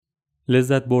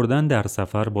لذت بردن در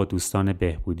سفر با دوستان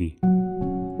بهبودی.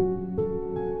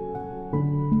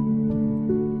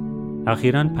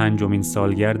 اخیرا پنجمین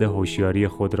سالگرد هوشیاری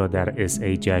خود را در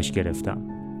SA جشن گرفتم،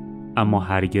 اما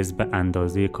هرگز به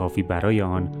اندازه کافی برای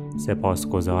آن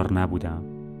سپاسگزار نبودم.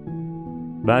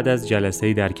 بعد از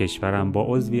جلسه در کشورم با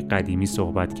عضوی قدیمی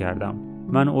صحبت کردم.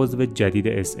 من عضو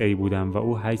جدید SA بودم و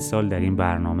او 8 سال در این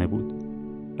برنامه بود.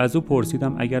 از او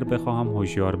پرسیدم اگر بخواهم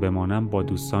هوشیار بمانم با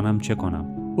دوستانم چه کنم؟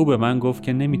 او به من گفت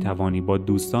که نمیتوانی با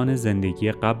دوستان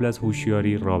زندگی قبل از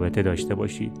هوشیاری رابطه داشته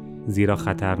باشی، زیرا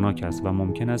خطرناک است و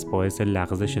ممکن است باعث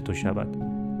لغزش تو شود.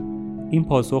 این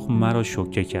پاسخ مرا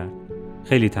شوکه کرد.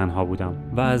 خیلی تنها بودم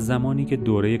و از زمانی که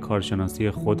دوره کارشناسی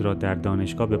خود را در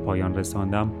دانشگاه به پایان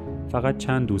رساندم فقط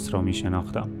چند دوست را می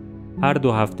شناختم. هر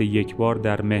 2 هفته یک بار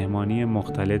در مهمانی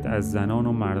مختلط از زنان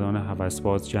و مردان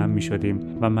هوسباز جمع می شدیم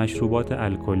و مشروبات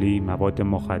الکلی، مواد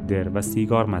مخدر و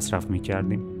سیگار مصرف می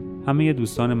کردیم. همه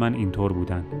دوستان من اینطور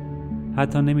بودند.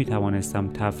 حتی نمی توانستم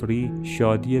تفریح،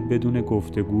 شادی بدون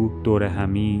گفتگو، دور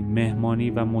همی، مهمانی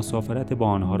و مسافرت با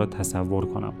آنها را تصور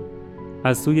کنم.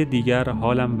 از سوی دیگر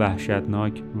حالم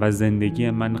وحشتناک و زندگی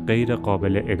من غیر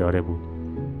قابل اداره بود.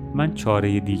 من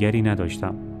چاره دیگری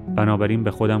نداشتم. بنابراین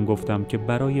به خودم گفتم که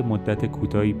برای مدت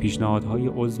کوتاهی پیشنهادهای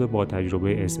عضو با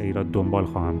تجربه SA را دنبال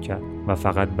خواهم کرد و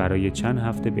فقط برای چند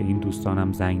هفته به این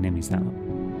دوستانم زنگ نمیزنم.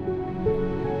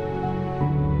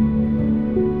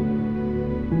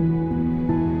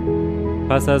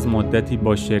 پس از مدتی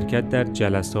با شرکت در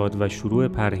جلسات و شروع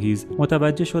پرهیز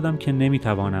متوجه شدم که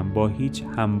نمیتوانم با هیچ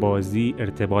همبازی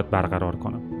ارتباط برقرار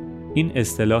کنم. این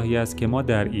اصطلاحی است که ما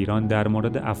در ایران در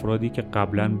مورد افرادی که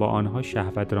قبلاً با آنها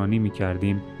شهوترانی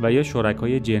می‌کردیم و یا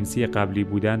شرکای جنسی قبلی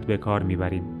بودند به کار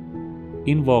می‌بریم.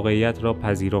 این واقعیت را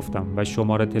پذیرفتم و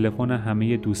شماره تلفن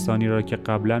همه دوستانی را که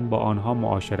قبلاً با آنها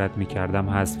معاشرت می‌کردم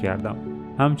حذف کردم.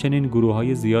 همچنین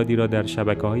گروه‌های زیادی را در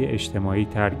شبکه‌های اجتماعی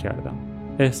ترک کردم.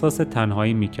 احساس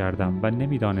تنهایی می‌کردم و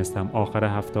نمی‌دانستم آخر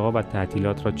هفته‌ها و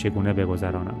تعطیلات را چگونه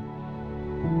بگذرانم.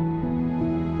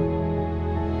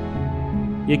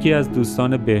 یکی از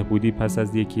دوستان بهبودی پس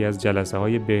از یکی از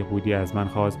جلسه‌های بهبودی از من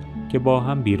خواست که با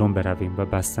هم بیرون برویم و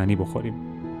بستنی بخوریم.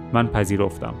 من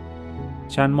پذیرفتم.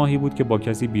 چند ماهی بود که با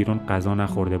کسی بیرون غذا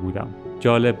نخورده بودم.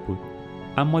 جالب بود.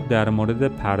 اما در مورد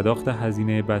پرداخت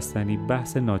هزینه بستنی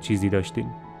بحث ناچیزی داشتیم.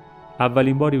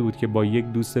 اولین باری بود که با یک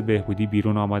دوست بهبودی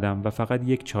بیرون آمدم و فقط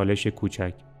یک چالش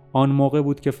کوچک. آن موقع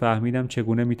بود که فهمیدم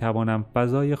چگونه میتوانم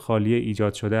فضای خالی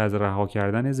ایجاد شده از رها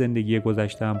کردن زندگی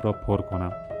گذشته‌ام را پر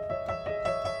کنم.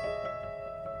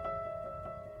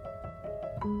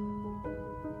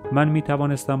 من می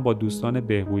توانستم با دوستان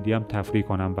بهبودیم تفریح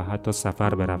کنم و حتی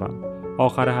سفر بروم.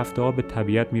 آخر هفته ها به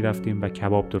طبیعت می رفتیم و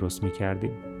کباب درست می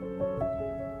کردیم.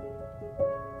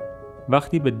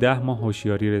 وقتی به 10 ماه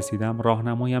هوشیاری رسیدم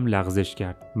راهنمایم لغزش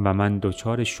کرد و من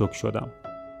دچار شوک شدم.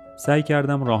 سعی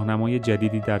کردم راهنمای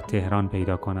جدیدی در تهران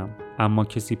پیدا کنم، اما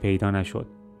کسی پیدا نشد.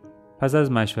 پس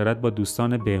از مشورت با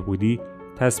دوستان بهبودی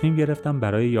تصمیم گرفتم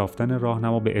برای یافتن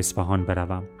راهنما به اصفهان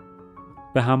بروم.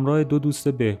 به همراه 2 دوست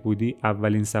بهبودی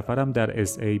اولین سفرم در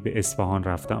SA به اصفهان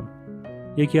رفتم.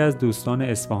 یکی از دوستان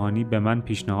اصفهانی به من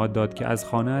پیشنهاد داد که از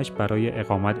خانه‌اش برای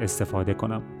اقامت استفاده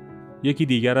کنم. یکی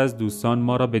دیگر از دوستان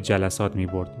ما را به جلسات می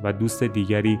برد و دوست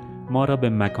دیگری ما را به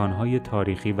مکانهای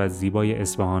تاریخی و زیبای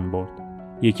اصفهان برد.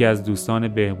 یکی از دوستان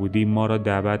بهبودی ما را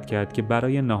دعوت کرد که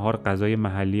برای نهار غذای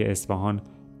محلی اصفهان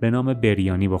به نام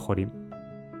بریانی بخوریم.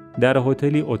 در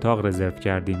هتلی اتاق رزرو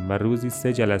کردیم و روزی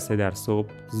 3 جلسه در صبح،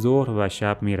 ظهر و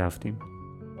شب می رفتیم.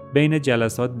 بین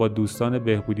جلسات با دوستان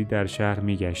بهبودی در شهر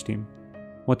می گشتیم.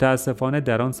 متاسفانه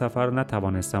در آن سفر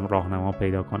نتوانستم راهنما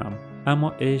پیدا کنم،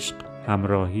 اما عشق،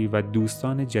 همراهی و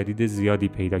دوستان جدید زیادی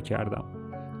پیدا کردم.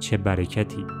 چه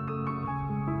برکتی!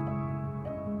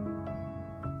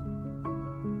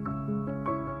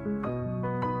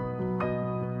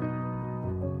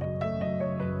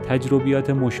 تجربیات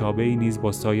مشابهی نیز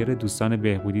با سایر دوستان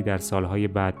بهبودی در سالهای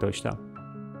بعد داشتم.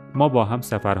 ما با هم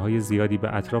سفرهای زیادی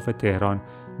به اطراف تهران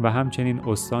و همچنین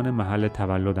استان محل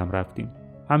تولدم رفتیم.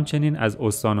 همچنین از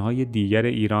استانهای دیگر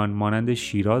ایران مانند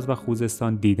شیراز و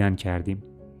خوزستان دیدن کردیم.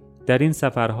 در این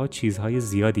سفرها چیزهای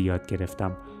زیادی یاد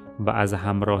گرفتم و از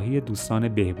همراهی دوستان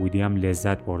بهبودیم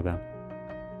لذت بردم.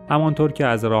 همانطور که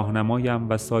از راهنمایم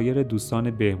و سایر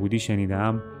دوستان بهبودی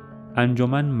شنیدم،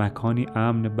 انجمن مکانی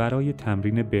امن برای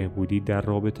تمرین بهبودی در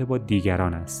رابطه با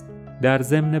دیگران است. در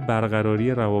ضمن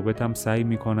برقراری روابطم سعی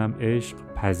می‌کنم عشق،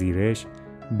 پذیرش،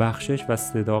 بخشش و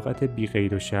صداقت بی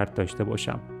قید و شرط داشته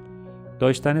باشم.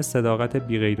 داشتن صداقت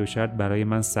بی قید و شرط برای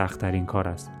من سخت‌ترین کار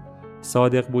است.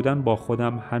 صادق بودن با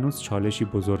خودم هنوز چالشی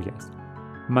بزرگ است.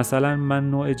 مثلا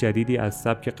من نوع جدیدی از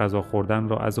سبک غذا خوردن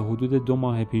را از حدود 2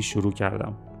 ماه پیش شروع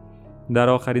کردم. در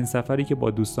آخرین سفری که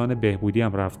با دوستان بهبودی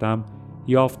هم رفتم،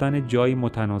 یافتن جایی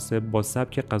متناسب با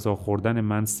سبک غذا خوردن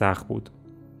من سخت بود.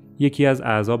 یکی از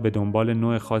اعضا به دنبال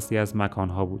نوع خاصی از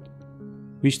مکانها بود.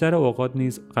 بیشتر اوقات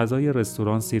نیز غذای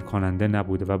رستوران سیر کننده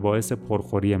نبود و باعث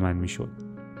پرخوری من میشد.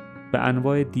 به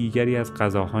انواع دیگری از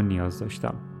غذاها نیاز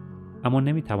داشتم، اما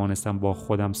نمیتوانستم با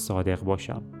خودم صادق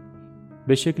باشم.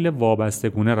 به شکل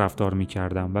وابستگونه رفتار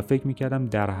میکردم و فکر میکردم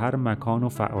در هر مکان و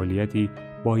فعالیتی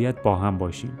باید با هم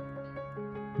باشیم.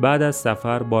 بعد از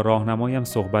سفر با راهنمایم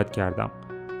صحبت کردم.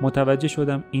 متوجه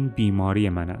شدم این بیماری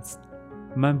من است.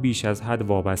 من بیش از حد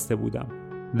وابسته بودم.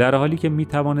 در حالی که می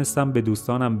توانستم به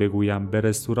دوستانم بگویم به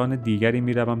رستوران دیگری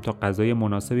می روم تا غذای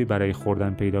مناسبی برای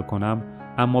خوردن پیدا کنم،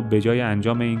 اما به جای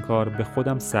انجام این کار به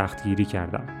خودم سختگیری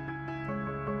کردم.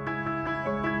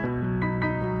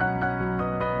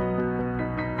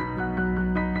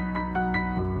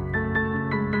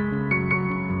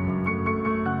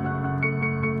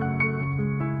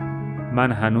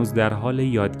 من هنوز در حال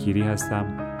یادگیری هستم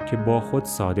که با خود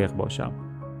صادق باشم.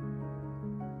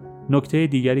 نکته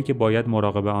دیگری که باید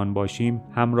مراقب آن باشیم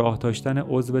همراه داشتن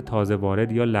عضو تازه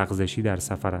وارد یا لغزشی در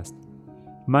سفر است.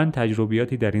 من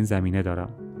تجربیاتی در این زمینه دارم.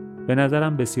 به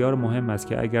نظرم بسیار مهم است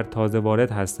که اگر تازه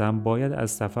وارد هستم باید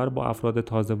از سفر با افراد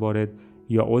تازه وارد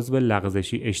یا عضو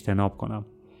لغزشی اجتناب کنم،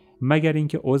 مگر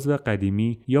اینکه عضو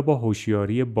قدیمی یا با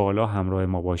هوشیاری بالا همراه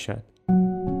ما باشد.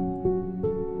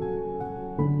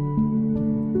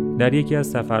 در یکی از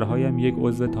سفرهایم یک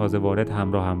عضو تازه وارد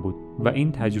همراهم بود و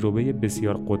این تجربه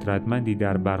بسیار قدرتمندی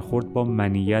در برخورد با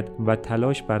منیت و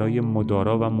تلاش برای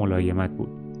مدارا و ملایمت بود.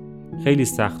 خیلی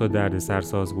سخت و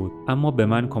دردسرساز بود، اما به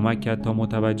من کمک کرد تا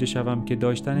متوجه شوم که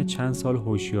داشتن چند سال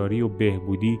هوشیاری و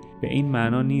بهبودی به این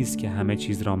معنا نیست که همه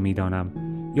چیز را میدانم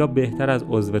یا بهتر از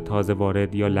عضو تازه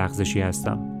وارد یا لغزشی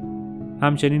هستم.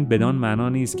 همچنین بدان معنا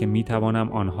نیست که میتوانم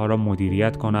آنها را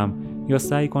مدیریت کنم یا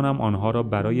سعی کنم آنها را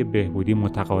برای بهبودی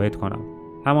متقاعد کنم.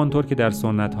 همانطور که در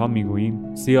سنت ها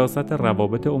میگوییم سیاست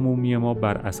روابط عمومی ما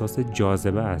بر اساس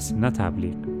جاذبه است، نه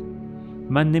تبلیغ.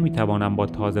 من نمیتوانم با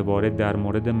تازه وارد در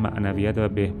مورد معنویت و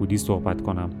بهبودی صحبت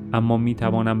کنم، اما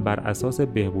میتوانم بر اساس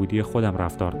بهبودی خودم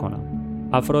رفتار کنم.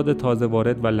 افراد تازه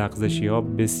وارد و لغزشی ها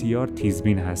بسیار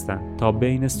تیزبین هستند تا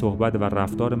بین صحبت و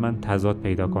رفتار من تضاد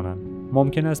پیدا کنند.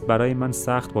 ممکن است برای من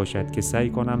سخت باشد که سعی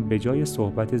کنم به جای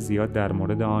صحبت زیاد در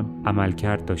مورد آن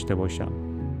عملکرد داشته باشم.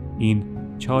 این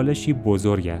چالشی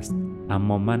بزرگ است،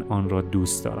 اما من آن را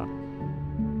دوست دارم.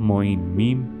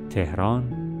 معین، تهران،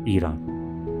 ایران.